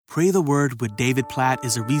Pray the Word with David Platt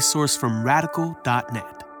is a resource from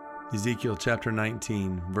radical.net. Ezekiel chapter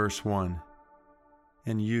 19, verse 1.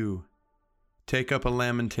 And you, take up a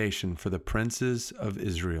lamentation for the princes of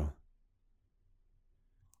Israel.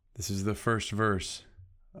 This is the first verse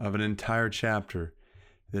of an entire chapter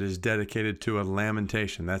that is dedicated to a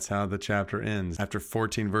lamentation. That's how the chapter ends. After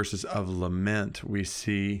 14 verses of lament, we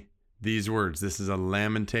see these words. This is a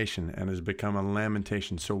lamentation and has become a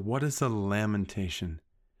lamentation. So what is a lamentation?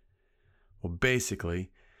 Well, basically,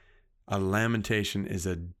 a lamentation is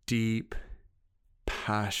a deep,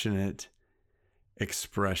 passionate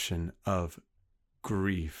expression of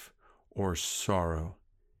grief or sorrow.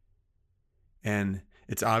 And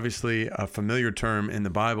it's obviously a familiar term in the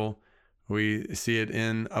Bible. We see it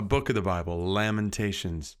in a book of the Bible,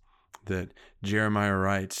 Lamentations, that Jeremiah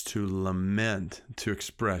writes to lament, to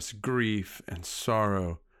express grief and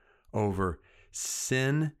sorrow over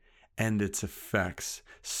sin and its effects,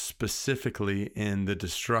 specifically in the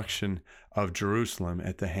destruction of Jerusalem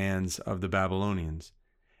at the hands of the Babylonians.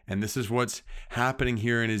 And this is what's happening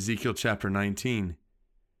here in Ezekiel chapter 19.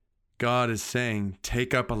 God is saying,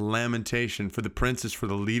 take up a lamentation for the princes, for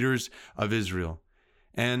the leaders of Israel,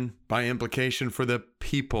 and by implication for the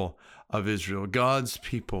people of Israel, God's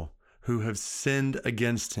people who have sinned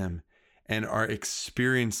against him and are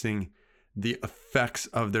experiencing the effects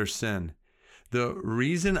of their sin. The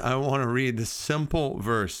reason I want to read the simple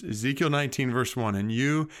verse, Ezekiel 19, verse 1, and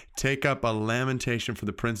you take up a lamentation for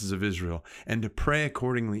the princes of Israel and to pray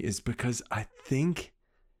accordingly, is because I think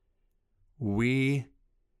we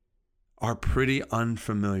are pretty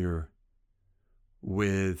unfamiliar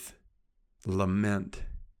with lament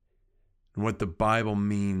and what the Bible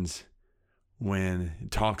means when it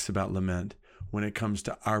talks about lament, when it comes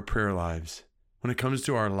to our prayer lives, when it comes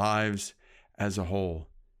to our lives as a whole.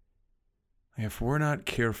 If we're not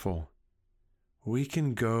careful, we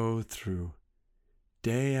can go through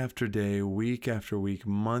day after day, week after week,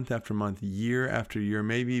 month after month, year after year,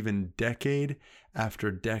 maybe even decade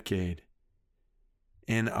after decade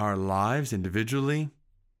in our lives individually,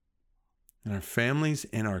 in our families,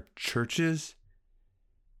 in our churches,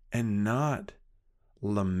 and not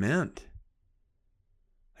lament.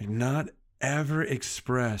 Like not ever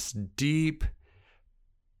express deep,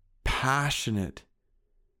 passionate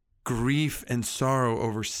grief and sorrow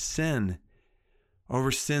over sin,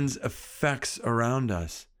 over sin's effects around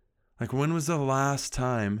us. Like when was the last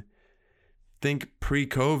time, think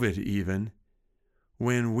pre-COVID even,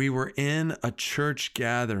 when we were in a church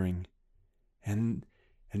gathering and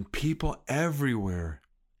people everywhere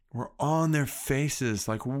were on their faces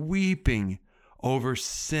like weeping over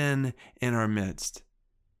sin in our midst.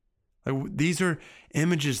 Like, these are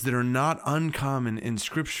images that are not uncommon in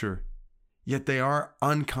Scripture, yet they are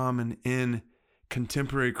uncommon in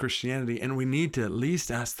contemporary Christianity. And we need to at least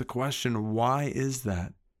ask the question, why is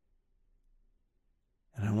that?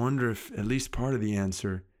 And I wonder if at least part of the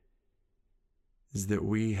answer is that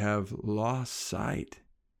we have lost sight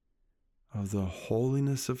of the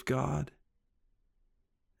holiness of God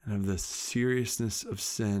and of the seriousness of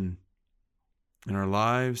sin in our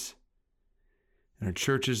lives, in our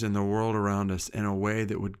churches, and the world around us in a way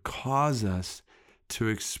that would cause us to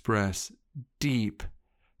express deep,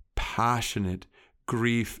 passionate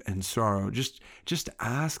grief and sorrow. Just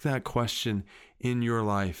ask that question in your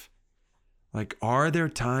life. Like, are there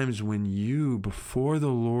times when you, before the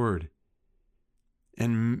Lord,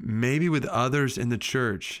 and maybe with others in the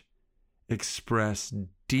church, express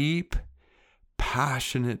deep,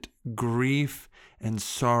 passionate grief and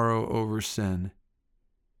sorrow over sin?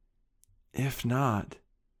 If not,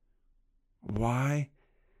 why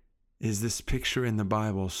is this picture in the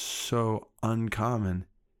Bible so uncommon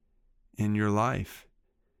in your life,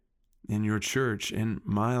 in your church, in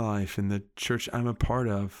my life, in the church I'm a part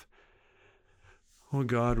of? Oh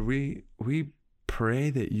God, we pray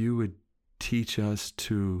that you would teach us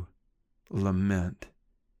to lament,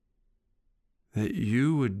 that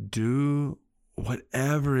you would do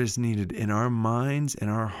whatever is needed in our minds and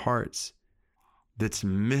our hearts that's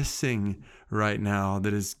missing right now,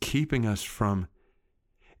 that is keeping us from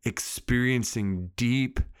experiencing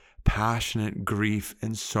deep, passionate grief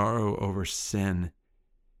and sorrow over sin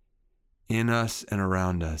in us and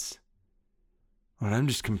around us. Lord, I'm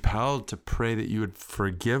just compelled to pray that you would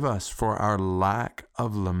forgive us for our lack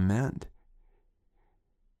of lament,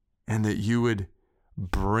 and that you would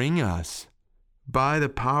bring us by the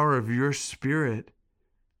power of your Spirit.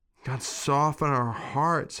 God, soften our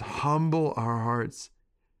hearts, humble our hearts,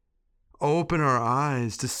 open our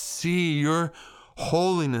eyes to see your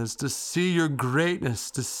holiness, to see your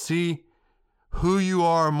greatness, to see who you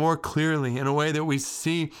are more clearly, in a way that we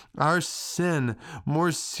see our sin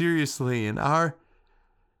more seriously and our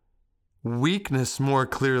weakness more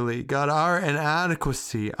clearly. God, our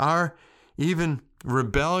inadequacy, our even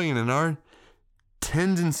rebellion and our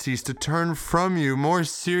tendencies to turn from you more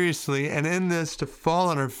seriously, and in this to fall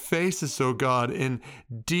on our faces, oh God, in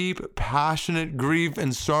deep, passionate grief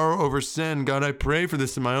and sorrow over sin. God, I pray for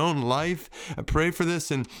this in my own life. I pray for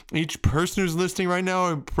this in each person who's listening right now.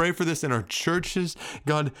 I pray for this in our churches.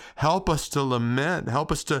 God, help us to lament.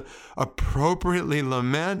 Help us to appropriately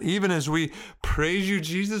lament, even as we praise you,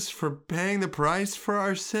 Jesus, for paying the price for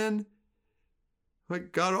our sin.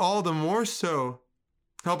 But God, all the more so,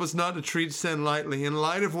 help us not to treat sin lightly in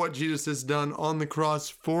light of what Jesus has done on the cross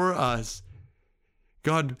for us.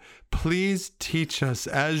 God, please teach us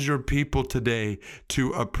as your people today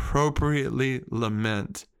to appropriately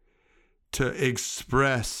lament, to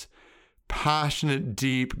express passionate,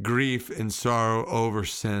 deep grief and sorrow over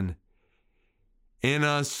sin in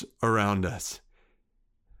us, around us,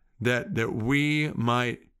 that we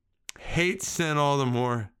might hate sin all the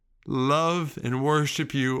more, love and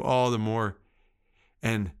worship you all the more,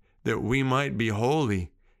 and that we might be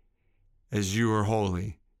holy as you are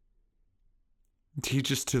holy.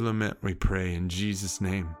 Teach us to lament, we pray, in Jesus'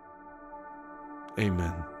 name.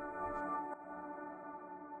 Amen.